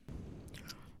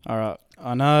All right.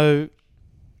 I know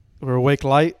we're a week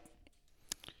late.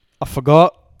 I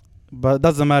forgot, but it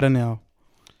doesn't matter now.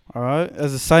 All right.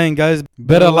 As the saying goes,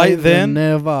 better late than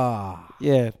never.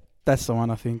 Yeah, that's the one,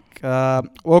 I think.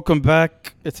 Welcome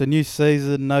back. It's a new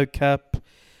season, no cap.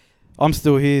 I'm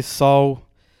still here, Soul.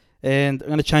 And I'm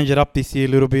going to change it up this year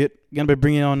a little bit. Going to be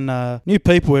bringing on new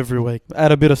people every week.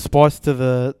 Add a bit of spice to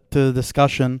the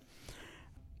discussion.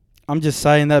 I'm just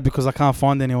saying that because I can't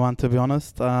find anyone, to be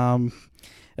honest.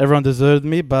 Everyone deserved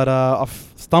me, but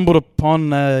I've stumbled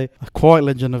upon a quiet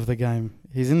legend of the game.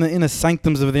 He's in the inner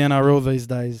sanctums of the NRL these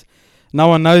days. No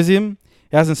one knows him.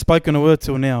 He hasn't spoken a word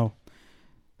till now.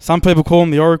 Some people call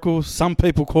him the Oracle. Some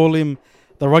people call him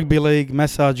the Rugby League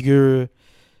massage guru.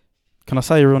 Can I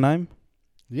say your real name?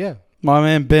 Yeah. My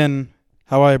man Ben.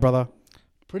 How are you, brother?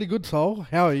 Pretty good, Soul.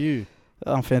 How are you?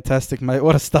 I'm fantastic, mate.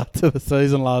 What a start to the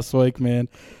season last week, man.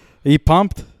 Are you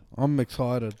pumped? I'm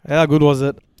excited. How good was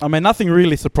it? I mean, nothing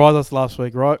really surprised us last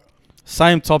week, right?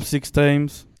 Same top 6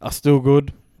 teams are still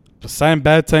good. The same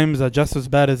bad teams are just as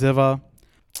bad as ever.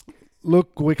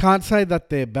 Look, we can't say that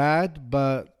they're bad,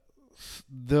 but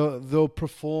they'll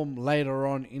perform later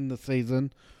on in the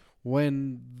season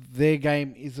when their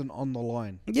game isn't on the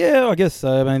line. Yeah, I guess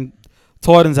so. I mean,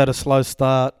 Titans had a slow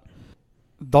start.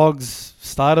 Dogs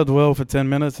started well for 10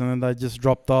 minutes and then they just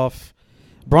dropped off.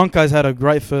 Broncos had a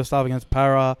great first half against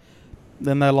Para.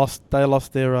 Then they lost their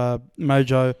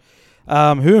mojo.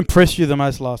 Who impressed you the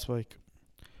most last week?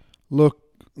 Look,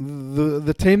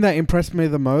 the team that impressed me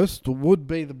the most would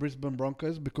be the Brisbane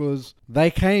Broncos because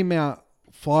they came out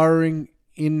firing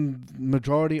in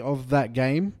majority of that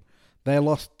game. They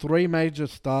lost 3 major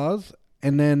stars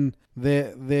and then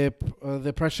their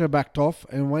pressure backed off.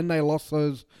 And when they lost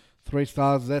those 3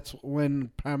 stars, that's when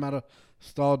Parramatta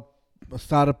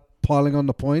started piling on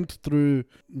the points through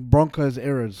Broncos'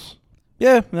 errors.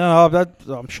 Yeah, no,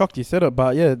 I'm shocked you said it,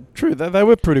 but yeah, true. They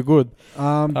were pretty good.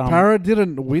 Para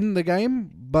didn't win the game,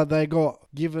 but they got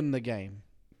given the game.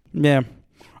 Yeah,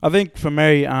 I think for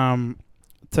me, the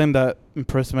team that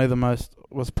impressed me the most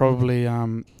was probably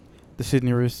the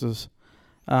Sydney Roosters.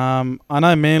 I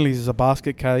know Manly's is a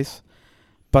basket case,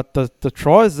 but the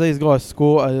tries these guys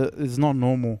score is not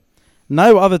normal.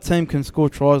 No other team can score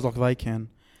tries like they can.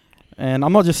 And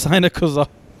I'm not just saying it because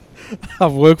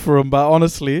I've worked for them, but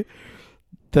honestly,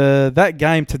 that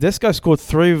game, Tedesco scored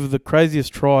 3 of the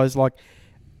craziest tries. Like,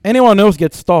 anyone else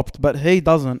gets stopped, but he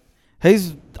doesn't.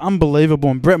 He's unbelievable.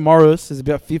 And Brett Morris is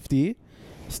about 50,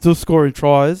 still scoring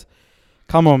tries.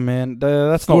 Come on, man.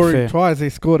 That's not fair. Scoring tries, he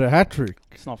scored a hat-trick.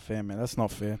 It's not fair, man. That's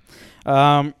not fair.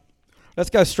 Let's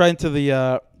go straight into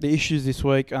the issues this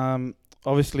week.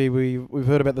 Obviously, we've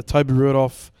heard about the Toby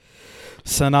Rudolph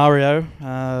scenario.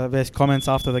 There's comments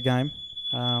after the game.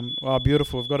 Oh,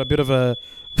 beautiful. We've got a bit of a...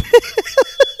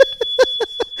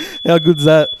 How good's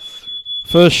that?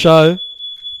 First show.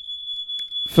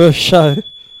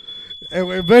 And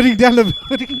we're burning down the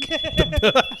building.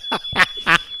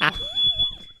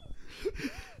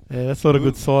 Yeah, that's not a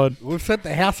good sign. We've set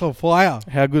the house on fire.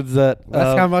 How good's that?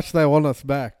 That's how much they want us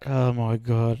back. Oh, my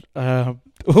God. What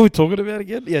are we talking about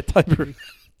again? Yeah,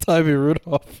 Toby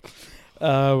Rudolph.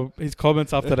 His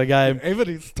comments after the game. Even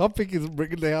his topic is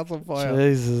bringing the house on fire.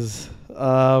 Jesus.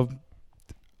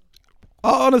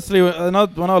 Honestly, when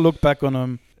I look back on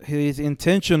him, his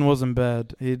intention wasn't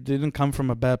bad. He didn't come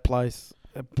from a bad place.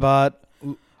 But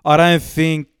I don't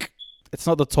think it's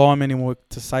not the time anymore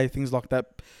to say things like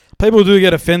that. People do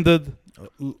get offended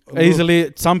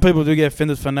easily. Some people do get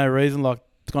offended for no reason. Like,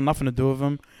 it's got nothing to do with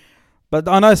them. But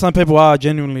I know some people are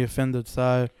genuinely offended.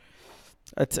 So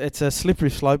it's a slippery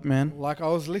slope, man. Like, I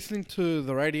was listening to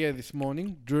the radio this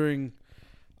morning during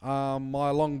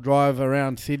my long drive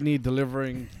around Sydney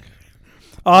delivering...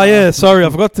 Oh, yeah, sorry, I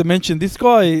forgot to mention. This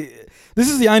guy, this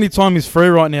is the only time he's free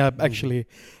right now, actually.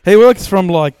 He works from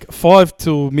like 5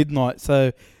 till midnight,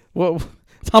 so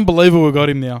it's unbelievable we got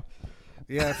him now.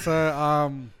 Yeah,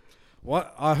 so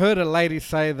what I heard a lady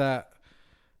say that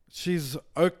she's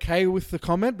okay with the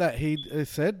comment that he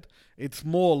said. It's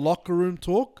more locker room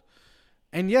talk.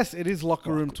 And yes, it is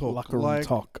locker room talk. Locker room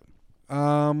talk.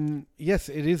 Yes,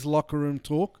 it is locker room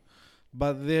talk,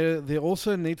 but there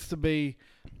also needs to be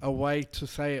a way to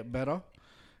say it better.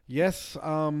 Yes,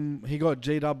 he got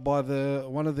G'd up by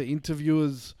one of the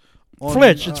interviewers.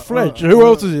 Fletch, it's Fletch. Who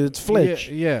else is it? It's Fletch.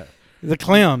 Yeah. The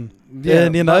clown. Yeah,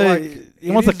 and,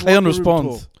 he wants a clown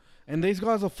response. And these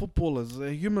guys are footballers.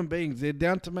 They're human beings. They're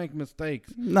down to make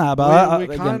mistakes. Nah, but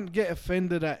we can't get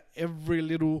offended at every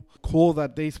little call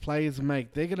that these players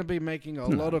make. They're going to be making a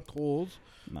lot of calls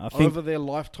over their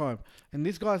lifetime. And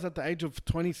this guy's at the age of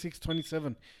 26,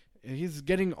 27. He's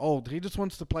getting old. He just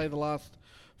wants to play the last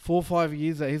 4 or 5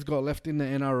 years that he's got left in the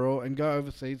NRL and go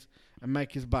overseas and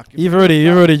make his buck. You've already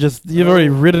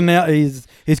written out his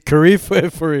career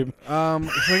for him.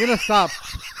 If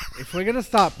we're gonna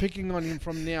start picking on him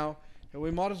from now,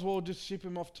 we might as well just ship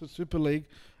him off to Super League.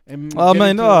 And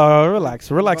relax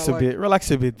a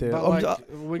bit there.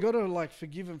 We gotta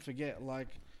forgive and forget.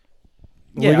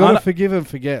 Forgive and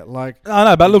forget. I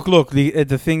know, but look.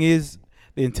 The thing is,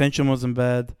 the intention wasn't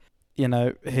bad. You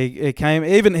know, he came.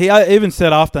 He even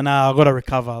said after, "Nah, I gotta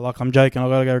recover." Like, I'm joking. I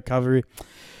gotta go recovery.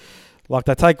 Like,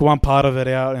 they take one part of it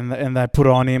out and they put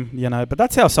it on him, you know. But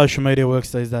that's how social media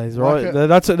works these days, right?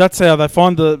 That's how they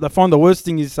find the worst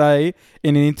thing you say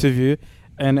in an interview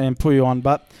and put you on.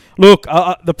 But look,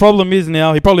 the problem is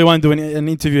now he probably won't do an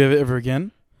interview ever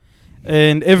again.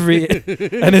 And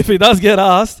and if he does get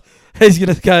asked, he's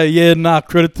gonna go, "Yeah, nah,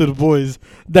 credit to the boys."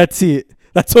 That's it.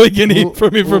 That's all you're gonna hear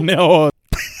from him from now on.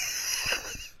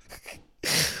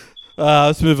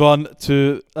 Let's move on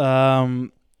to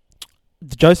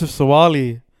the Joseph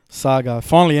Suaalii saga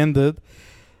finally ended.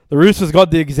 The Roosters got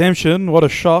the exemption. What a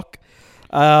shock.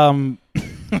 Look,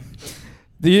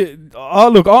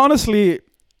 honestly,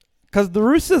 because the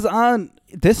Roosters aren't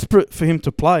desperate for him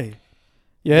to play.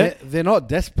 Yeah? They're not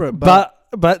desperate. But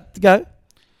go.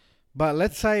 But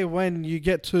let's say when you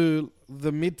get to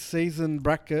the mid-season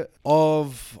bracket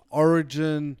of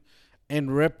Origin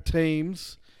and Rep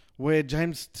teams, where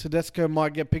James Tedesco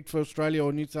might get picked for Australia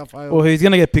or New South Wales. Well, he's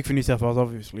going to get picked for New South Wales,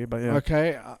 obviously, but yeah.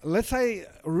 Okay, let's say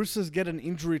Roosters get an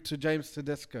injury to James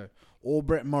Tedesco or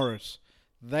Brett Morris.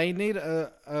 They need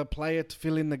a player to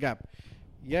fill in the gap.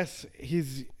 Yes,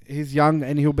 he's young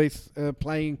and he'll be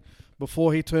playing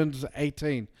before he turns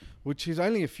 18, which is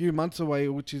only a few months away,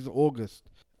 which is August.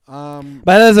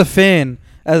 But as a fan,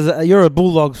 you're a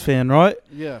Bulldogs fan, right?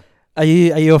 Yeah. Are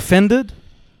you offended?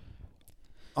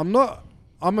 I'm not.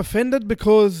 I'm offended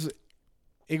because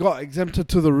he got exempted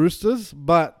to the Roosters,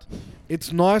 but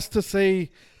it's nice to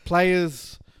see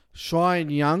players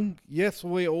shine young. Yes,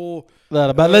 we all...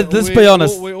 but let's be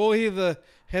honest. We all hear the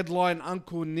headline,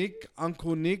 Uncle Nick.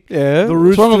 Yeah, the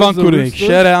Roosters, what's wrong with Uncle Nick?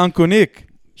 Shout out Uncle Nick.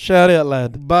 Shout out,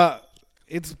 lad. But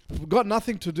it's got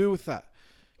nothing to do with that.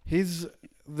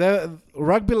 The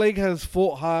Rugby League has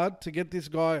fought hard to get this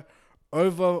guy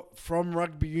over from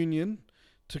Rugby Union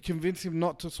to convince him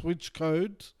not to switch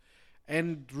codes,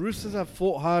 and Roosters have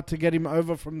fought hard to get him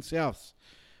over from Souths.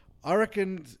 I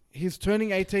reckon he's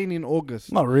turning 18 in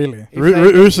August. Not really.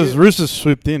 Roosters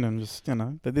swooped in and just,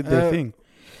 they did their thing.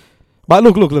 But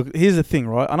look, here's the thing,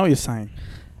 right? I know what you're saying,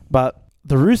 but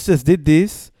the Roosters did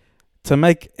this to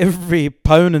make every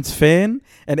opponent's fan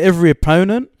and every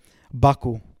opponent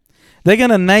buckle. They're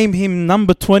going to name him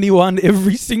number 21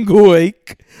 every single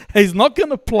week. He's not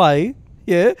going to play.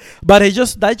 Yeah, but they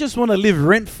just want to live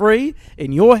rent-free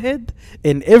in your head,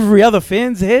 in every other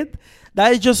fan's head.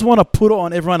 They just want to put it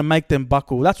on everyone and make them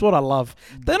buckle. That's what I love.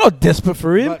 They're not desperate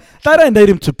for him. They don't need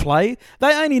him to play.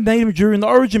 They only need him during the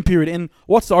Origin period. And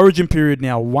what's the Origin period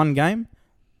now? 1 game?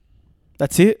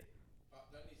 That's it?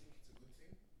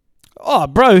 Oh,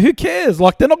 bro, who cares?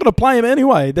 They're not going to play him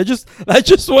anyway. They just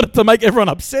wanted to make everyone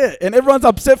upset. And everyone's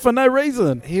upset for no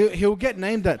reason. He'll get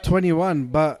named at 21,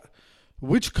 but...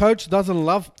 Which coach doesn't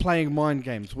love playing mind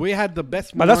games? We had the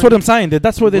best... But that's what I'm saying.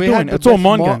 That's what they're doing. It's all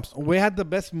mind games. We had the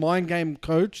best mind game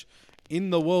coach in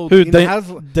the world. Who?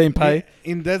 Dean Pay?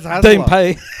 In Des Hasler. Dean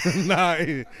Pay?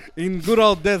 No, in good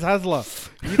old Des Hasler.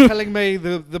 You're telling me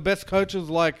the best coaches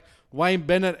like Wayne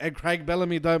Bennett and Craig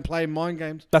Bellamy don't play mind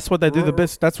games? That's what they do the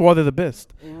best. That's why they're the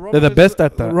best. They're the best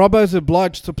at that. Robbo's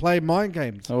obliged to play mind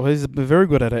games. Oh, he's very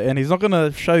good at it. And he's not going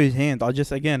to show his hand.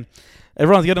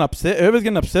 Everyone's getting upset. Everybody's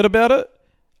getting upset about it.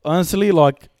 Honestly,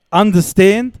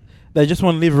 understand. They just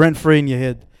want to live rent-free in your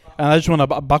head. And they just want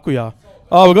to buckle ya.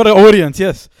 Oh, we've got an audience,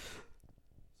 yes.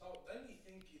 So don't you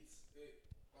think it's good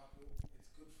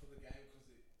for the game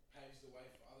because it paves the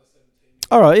way for other 17-year-olds?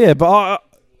 All right, yeah, but...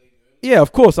 yeah,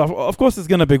 of course. Of course it's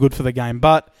going to be good for the game.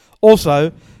 But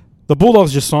also, the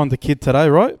Bulldogs just signed the kid today,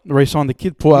 right? Re-signed the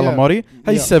kid, Paul Alamotti.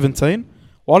 He's 17.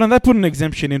 Why don't they put an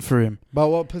exemption in for him? But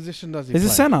what position does he play?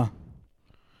 He's a centre.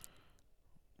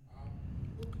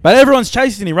 But everyone's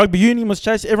chasing him. Rugby Union was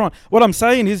chasing everyone. What I'm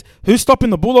saying is, who's stopping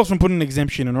the Bulldogs from putting an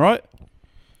exemption in, right?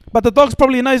 But the Dogs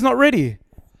probably know he's not ready.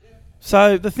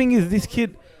 So the thing is, this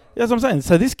kid... That's what I'm saying.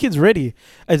 So this kid's ready.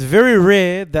 It's very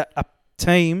rare that a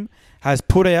team has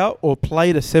put out or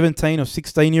played a 17 or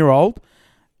 16-year-old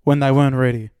when they weren't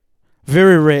ready.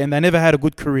 Very rare, and they never had a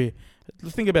good career.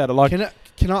 Think about it.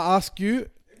 Can I ask you...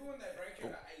 Even when they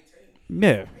break out at 18...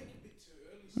 Yeah.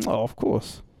 Oh, of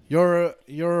course. You're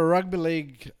a rugby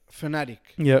league fanatic.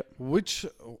 Yeah.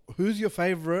 Who's your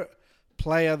favourite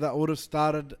player that would have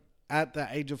started at the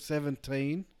age of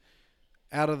 17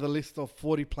 out of the list of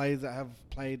 40 players that have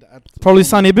played at... Probably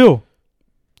Sonny Bill.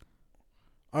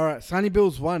 All right, Sonny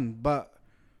Bill's one, but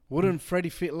wouldn't Freddie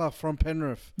Fittler from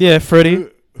Penrith, Yeah, Freddie.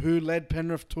 who led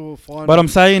Penrith to a final... What I'm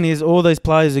saying is all these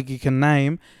players that you can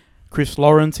name, Chris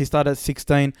Lawrence, he started at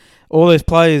 16. All those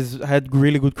players had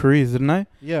really good careers, didn't they?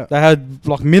 Yeah. They had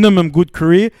like minimum good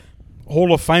career,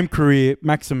 Hall of Fame career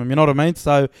maximum. You know what I mean?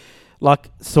 So,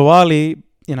 like Suaalii,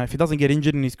 you know, if he doesn't get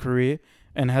injured in his career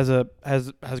and has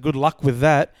good luck with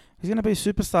that, he's going to be a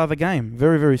superstar of the game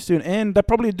very, very soon. And they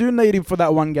probably do need him for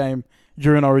that one game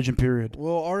during Origin period.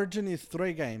 Well, Origin is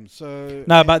 3 games, so...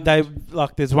 No, but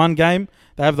there's one game.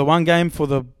 They have the one game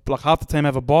for half the team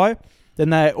have a bye. Then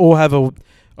they all have a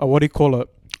what do you call it?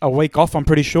 A week off, I'm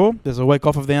pretty sure. There's a week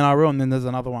off of the NRL and then there's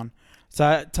another one.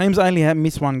 So teams only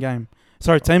miss one game.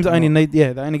 Sorry, teams only they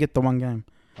only get the one game.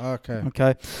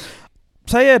 Okay.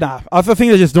 So yeah, I think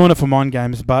they're just doing it for mind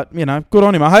games, but you know, good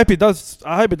on him. I hope he does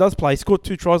play. He scored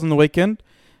 2 tries on the weekend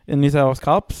in New South Wales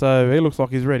Cup, so he looks like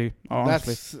he's ready.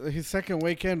 Honestly. That's his second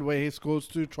weekend where he scores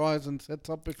 2 tries and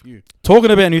sets up a few. Talking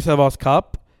about New South Wales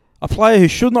Cup, a player who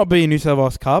should not be in New South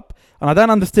Wales Cup, and I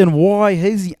don't understand why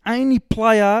he's the only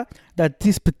player that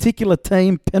this particular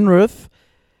team, Penrith,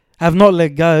 have not let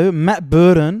go. Matt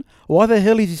Burton. Why the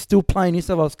hell is he still playing New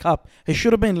South Wales Cup? He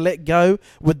should have been let go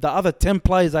with the other 10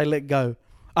 players they let go.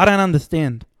 I don't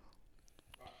understand.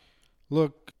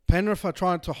 Look, Penrith are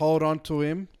trying to hold on to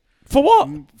him. For what?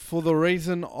 For the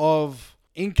reason of,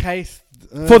 in case...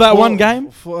 for that one game?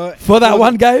 For that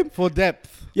one game? For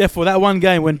depth. Yeah, for that one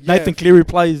game when Nathan Cleary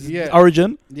plays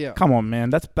Origin. Yeah. Come on,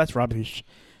 man. That's rubbish.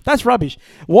 That's rubbish.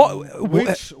 What?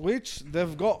 Which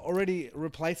they've got already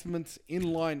replacements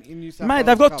in line in New South Wales. Mate,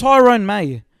 they've got Tyrone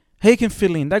May. He can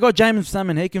fill in. They got James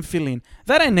Salmon. He can fill in.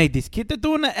 They don't need this kid. They're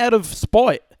doing it out of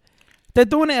spite. They're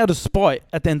doing it out of spite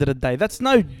at the end of the day. There's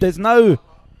no...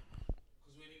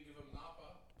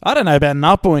 I don't know about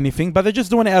Napa or anything, but they're just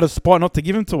doing it out of spite not to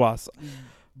give him to us.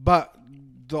 But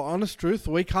the honest truth,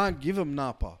 we can't give him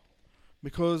Napa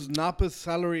because Napa's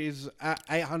salary is at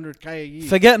 $800K a year.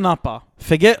 Forget Napa.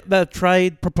 Forget that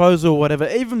trade proposal or whatever.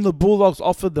 Even the Bulldogs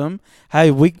offered them, hey,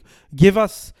 we give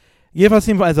us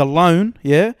him as a loan,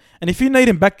 yeah? And if you need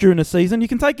him back during the season, you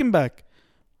can take him back.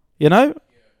 You know? Yeah.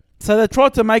 So they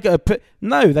tried to make it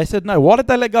no, they said no. Why did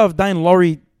they let go of Dane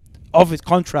Laurie of his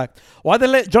contract? Why did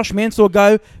they let Josh Mansour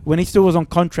go when he still was on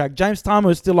contract? James Palmer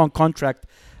was still on contract.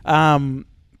 Who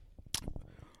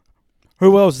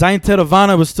else? Zane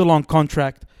Teravana was still on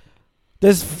contract.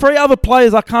 There's 3 other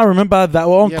players I can't remember that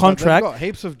were on contract. They've got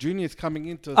heaps of juniors coming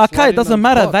into. Okay, it doesn't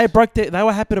matter. They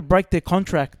were happy to break their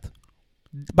contract,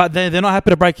 but they're not happy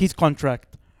to break his contract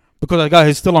because the guy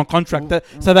who's still on contract.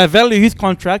 So they value his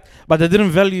contract, but they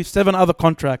didn't value 7 other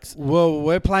contracts. Well,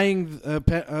 we're playing.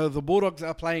 The Bulldogs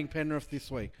are playing Penrith this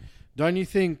week. Don't you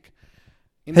think?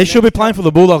 He should be playing for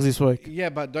the Bulldogs this week. Yeah,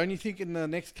 but don't you think in the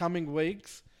next coming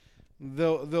weeks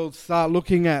they'll start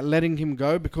looking at letting him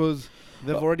go because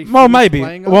they've already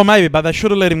playing us? Well, maybe, but they should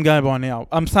have let him go by now.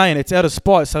 I'm saying it's out of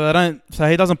spite, so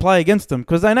he doesn't play against them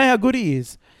because they know how good he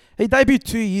is. He debuted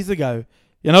 2 years ago.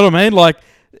 You know what I mean? Like,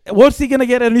 what's he gonna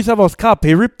get at New South Wales Cup?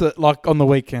 He ripped it like on the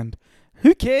weekend.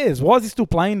 Who cares? Why is he still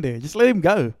playing there? Just let him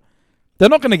go. They're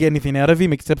not gonna get anything out of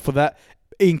him except for that.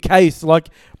 In case, like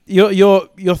you're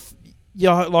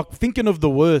like thinking of the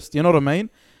worst. You know what I mean?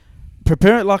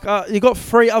 Preparing you got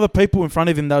 3 other people in front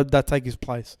of him that take his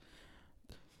place.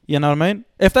 You know what I mean?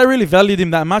 If they really valued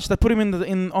him that much, they put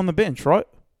him on the bench, right?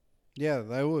 Yeah,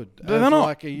 they would. They're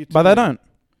not, but they don't.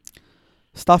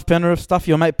 Stuff Penrith, stuff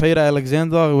your mate Peter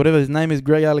Alexander, or whatever his name is,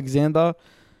 Greg Alexander.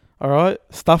 All right,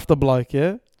 stuff the bloke,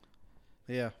 yeah.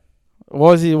 Yeah.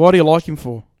 What do you like him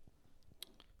for?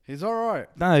 He's all right.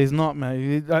 No, he's not,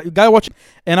 mate. Go watch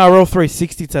NRL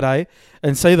 360 today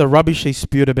and see the rubbish he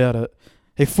spewed about it.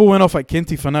 He full went off at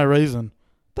Kenty for no reason.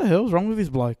 What the hell's wrong with this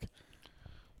bloke?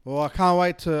 Well, I can't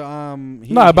wait to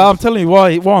No, but I'm telling you why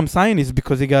I'm saying is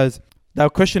because he goes, they were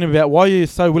questioning about why you're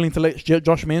so willing to let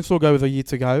Josh Mansour go with a year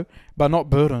to go, but not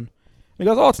Burton. He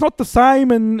goes, it's not the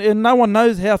same and no one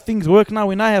knows how things work. No,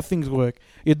 we know how things work.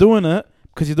 You're doing it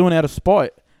because you're doing it out of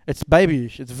spite. It's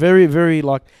babyish. It's very, very,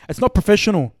 it's not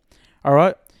professional. All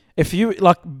right? If you,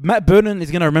 Matt Burton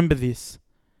is going to remember this.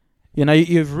 You know,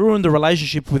 you've ruined the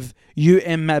relationship with you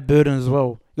and Matt Burton as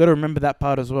well. You got to remember that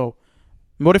part as well.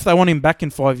 What if they want him back in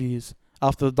 5 years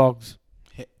after the Dogs?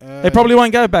 They probably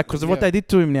won't go back because of what they did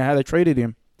to him now, how they treated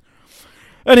him.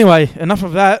 Anyway, enough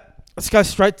of that. Let's go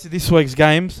straight to this week's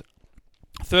games.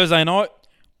 Thursday night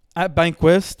at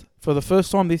Bankwest for the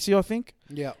first time this year, I think.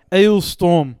 Yeah. Eels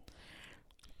Storm.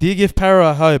 Do you give Para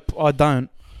a hope? I don't.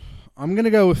 I'm going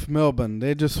to go with Melbourne.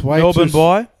 They're just Melbourne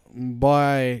by?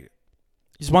 by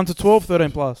Is 1 to 12,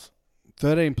 13 plus.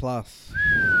 13 plus.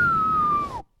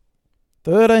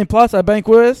 13 plus at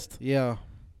Bankwest? Yeah.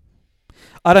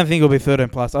 I don't think it'll be 13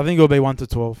 plus. I think it'll be 1 to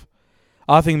 12.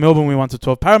 I think Melbourne will be 1 to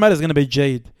 12. Parramatta's going to be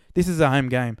G'd. This is a home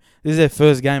game. This is their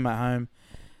first game at home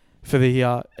for the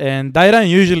year. And they don't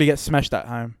usually get smashed at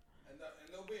home. And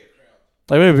there'll be a crowd.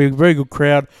 They will be a very good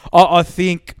crowd. I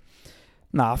think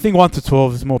 1 to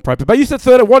 12 is more appropriate. But you said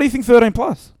 13. What do you think 13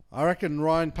 plus? I reckon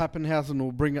Ryan Pappenhausen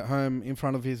will bring it home in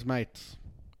front of his mates.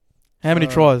 How many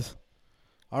tries?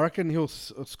 I reckon he'll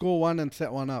score one and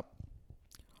set one up.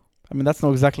 I mean, that's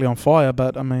not exactly on fire,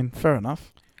 but I mean, fair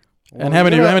enough. Well, And how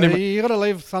many? You got to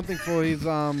leave something for his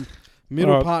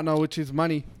middle Alright. partner, which is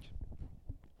money.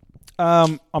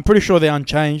 I'm pretty sure they're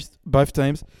unchanged, both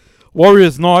teams.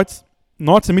 Warriors, Knights.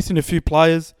 Knights are missing a few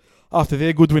players after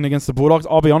their good win against the Bulldogs.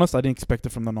 I'll be honest, I didn't expect it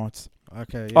from the Knights.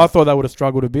 Okay. I thought they would have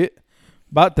struggled a bit,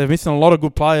 but they're missing a lot of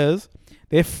good players.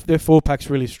 Their full pack's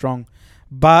really strong,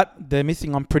 but they're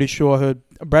missing. I'm pretty sure. I heard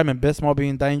Bradman Best might be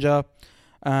in danger.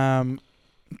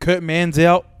 Kurt Mann's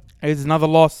out. It's another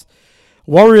loss.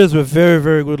 Warriors were very,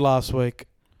 very good last week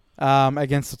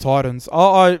against the Titans.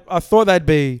 I thought they'd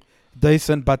be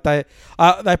decent, but they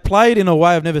played in a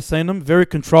way I've never seen them. Very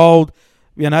controlled.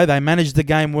 You know, they managed the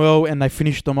game well and they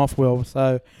finished them off well.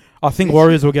 So I think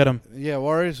Warriors will get them. Yeah,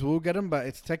 Warriors will get them, but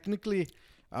it's technically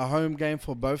a home game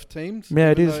for both teams.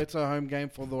 Yeah, it even is. though it's a home game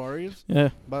for the Warriors.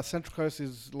 Yeah. But Central Coast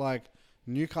is like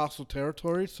Newcastle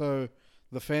territory, so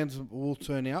the fans will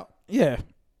turn out. Yeah.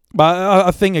 But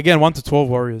I think, again, 1 to 12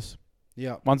 Warriors.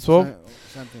 Yeah. 1 to 12.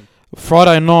 Same thing.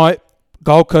 Friday night,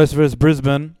 Gold Coast versus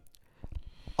Brisbane.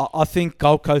 I think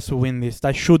Gold Coast will win this.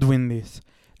 They should win this.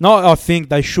 No, I think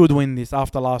they should win this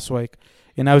after last week.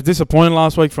 You know, it was disappointing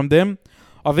last week from them.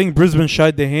 I think Brisbane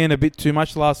showed their hand a bit too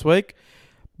much last week.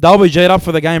 They'll be J'd up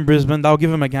for the game, Brisbane. They'll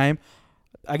give them a game.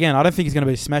 Again, I don't think it's going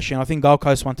to be smashing. I think Gold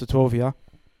Coast 1 to 12 here.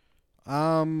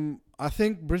 I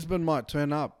think Brisbane might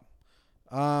turn up.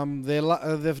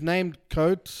 They've named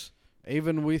Coates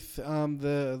even with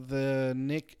the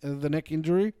neck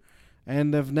injury,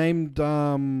 and they've named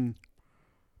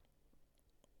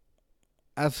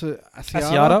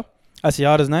Asiata.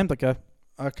 Asiata's named, okay.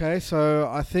 Okay, so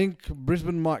I think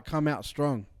Brisbane might come out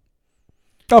strong.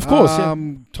 Of course, yeah.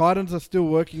 Titans are still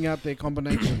working out their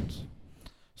combinations.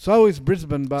 So is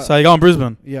Brisbane, but So you go on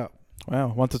Brisbane. yeah, Wow,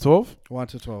 1 to 12. 1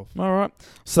 to 12. All right.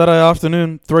 Saturday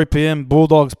afternoon, 3 p.m.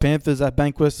 Bulldogs, Panthers at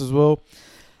Bankwest as well.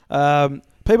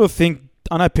 People think,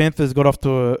 I know Panthers got off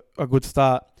to a good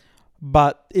start,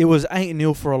 but it was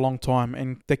 8-0 for a long time,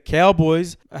 and the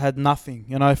Cowboys had nothing,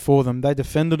 for them. They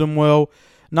defended them well.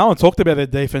 No one talked about their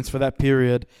defense for that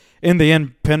period. In the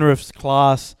end, Penrith's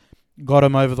class got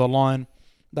them over the line.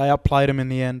 They outplayed them in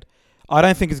the end. I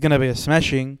don't think it's going to be a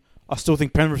smashing. I still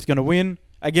think Penrith's going to win.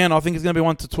 Again, I think it's going to be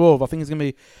 1 to 12. I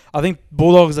think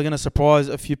Bulldogs are going to surprise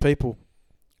a few people.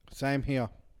 Same here.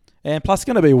 And plus, it's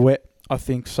going to be wet, I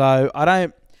think. So,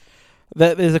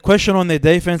 there's a question on their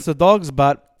defense, the Dogs,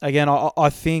 but again, I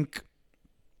think,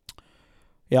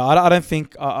 I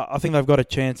think they've got a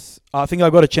chance. I think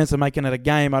they've got a chance of making it a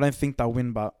game. I don't think they'll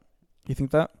win, but you think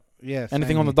that? Yeah.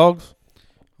 Anything on the Dogs?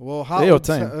 Well, Hart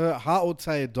would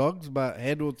say Dogs, but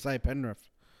Head would say Penrith.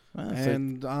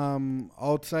 And I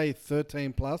would say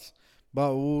 13 plus,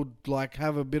 but would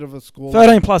have a bit of a score.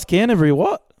 13 plus Canterbury,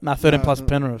 what? 13 plus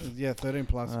Penrith. Yeah, 13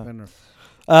 plus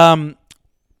Penrith.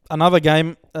 Another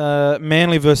game,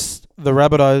 Manly versus the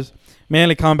Rabbitohs.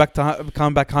 Manly come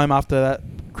back home after that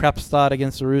crap start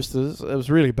against the Roosters. It was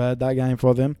really bad, that game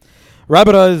for them.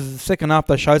 Rabbitohs, second half,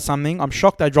 they showed something. I'm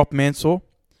shocked they dropped Mansour.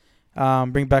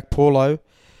 Bring back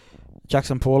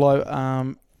Jackson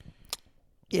Paulo.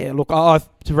 Look,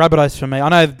 Rabbitohs for me. I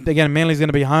know, again, Manly's going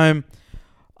to be home.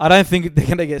 I don't think they're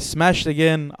going to get smashed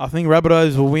again. I think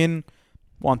Rabbitohs will win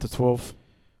 1 to 12.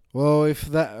 Well, if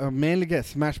that Manly gets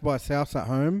smashed by South at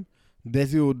home,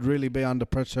 Desi would really be under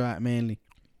pressure at Manly.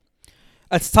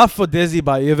 It's tough for Desi,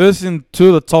 but you're versing two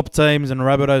of the top teams in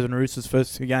Rabbitohs and Roosters'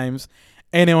 first two games.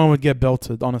 Anyone would get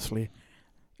belted, honestly.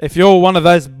 If you're one of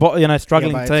those,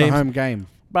 struggling but teams, it's a home game.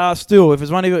 But still,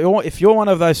 if you're one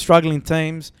of those struggling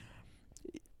teams,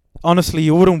 honestly,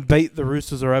 you wouldn't beat the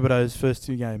Roosters or Rabbitohs' first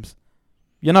two games.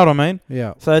 You know what I mean?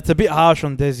 Yeah. So it's a bit harsh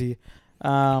on Desi.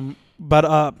 I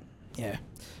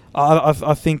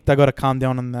think they got to calm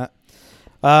down on that.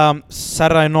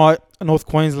 Saturday night, North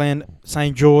Queensland,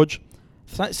 St. George.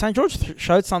 St. George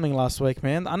showed something last week,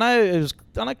 man. I know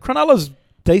Cronulla's a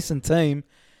decent team.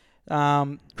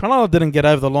 Cronulla didn't get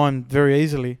over the line very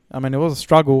easily. I mean, it was a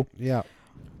struggle. Yeah.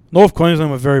 North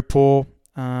Queensland were very poor.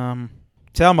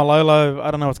 Tal Malolo,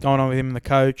 I don't know what's going on with him and the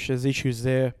coach. There's issues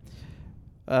there.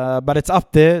 but it's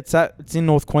up there. It's in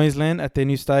North Queensland at their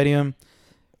new stadium.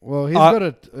 Well,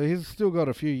 he's still got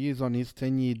a few years on his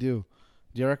 10-year deal.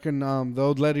 Do you reckon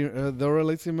they'll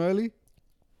release him early?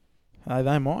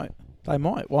 They might. They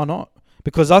might. Why not?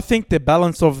 Because I think the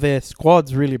balance of their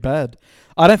squad's really bad.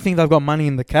 I don't think they've got money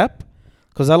in the cap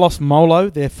because they lost Molo,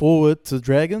 their forward, to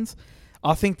Dragons.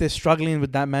 I think they're struggling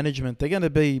with that management. They're going to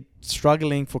be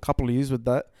struggling for a couple of years with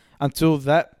that until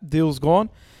that deal's gone.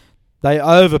 They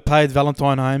overpaid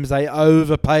Valentine Holmes. They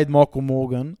overpaid Michael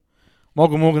Morgan.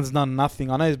 Michael Morgan's done nothing.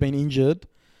 I know he's been injured,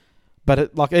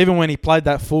 but even when he played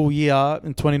that full year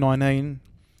in 2019,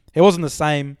 he wasn't the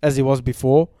same as he was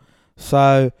before.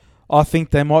 So I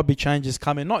think there might be changes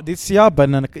coming, not this year, but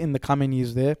in the coming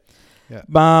years there. Yeah.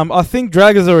 I think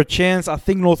Dragons are a chance. I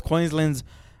think North Queensland's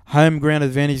home ground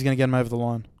advantage is going to get them over the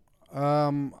line. I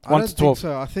don't think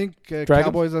so. I think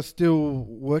Cowboys are still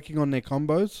working on their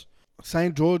combos.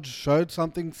 St. George showed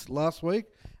something last week,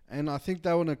 and I think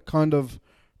they want to kind of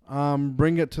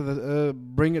bring it to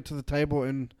the table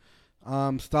and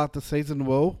start the season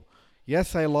well.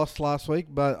 Yes, they lost last week,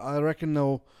 but I reckon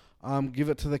they'll give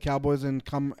it to the Cowboys and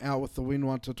come out with the win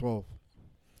 1-12.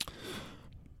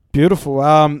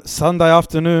 Beautiful. Sunday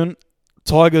afternoon,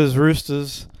 Tigers,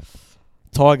 Roosters.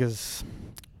 Tigers.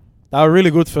 They were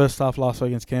really good first half last week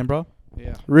against Canberra.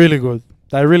 Yeah. Really good.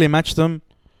 They really matched them.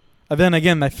 And then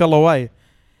again, they fell away.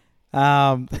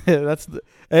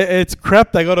 It's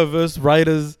crap. They got to verse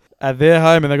Raiders at their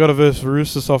home, and they got to verse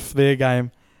Roosters off their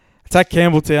game. It's at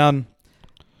Campbelltown.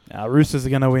 Roosters are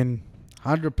going to win.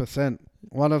 100%.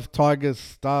 One of Tigers'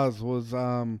 stars was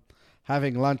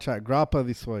having lunch at Grappa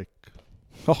this week.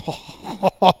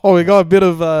 We got a bit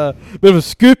of a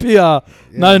scoop here. Yeah.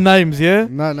 No names, yeah.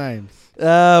 No names.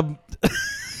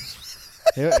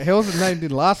 He wasn't named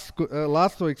in last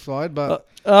week's side, but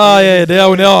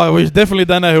now we definitely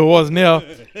don't know who it was now.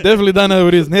 Definitely don't know who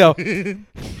it is now.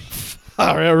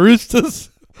 Roosters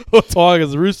or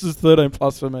Tigers? Roosters 13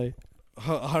 plus for me.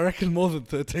 I reckon more than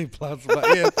 13 plus,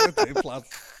 but yeah, 13 plus.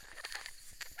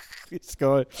 This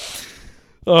guy.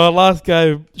 Last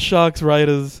game, Sharks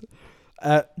Raiders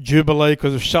at Jubilee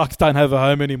because the Sharks don't have a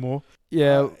home anymore.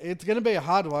 Yeah, it's going to be a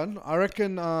hard one. I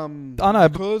reckon. I know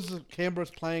because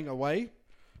Canberra's playing away.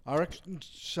 I reckon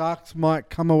Sharks might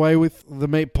come away with the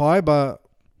meat pie, but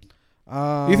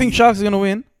you think Sharks are going to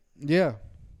win? Yeah,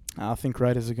 I think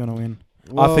Raiders are going to win.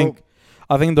 Well,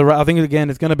 I think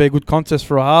again it's going to be a good contest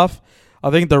for a half.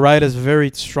 I think the Raiders are very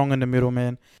strong in the middle,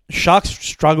 man. Sharks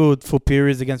struggled for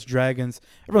periods against Dragons.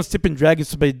 Everyone's tipping Dragons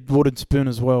to be wooden spoon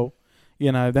as well.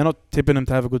 You know, they're not tipping them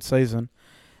to have a good season.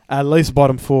 At least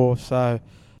bottom four. So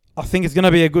I think it's going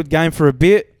to be a good game for a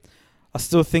bit. I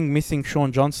still think missing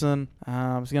Sean Johnson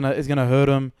is gonna hurt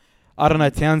him. I don't know.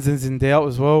 Townsend's in doubt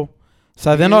as well.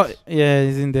 So they're not. Yeah,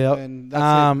 he's in doubt. And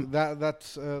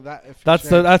that's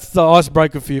the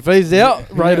icebreaker for you. If he's out,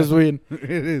 Raiders win.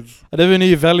 It is. I never knew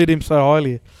you valued him so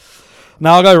highly.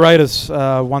 Now I'll go Raiders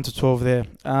 1-12 there.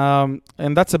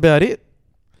 And that's about it.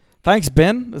 Thanks,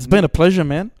 Ben. It's been a pleasure,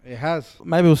 man. It has.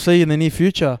 Maybe we'll see you in the near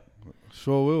future.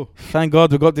 Sure will. Thank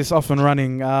God we got this off and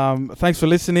running. Thanks for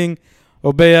listening.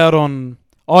 We'll be out on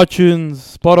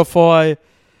iTunes, Spotify,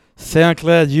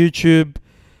 SoundCloud, YouTube.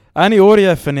 Only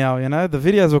audio for now, you know. The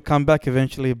videos will come back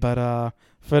eventually, but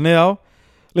for now,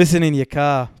 listen in your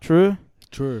car. True?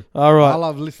 True. All right. I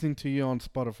love listening to you on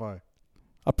Spotify.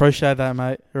 Appreciate that,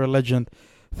 mate. You're a legend.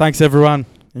 Thanks, everyone.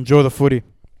 Enjoy the footy.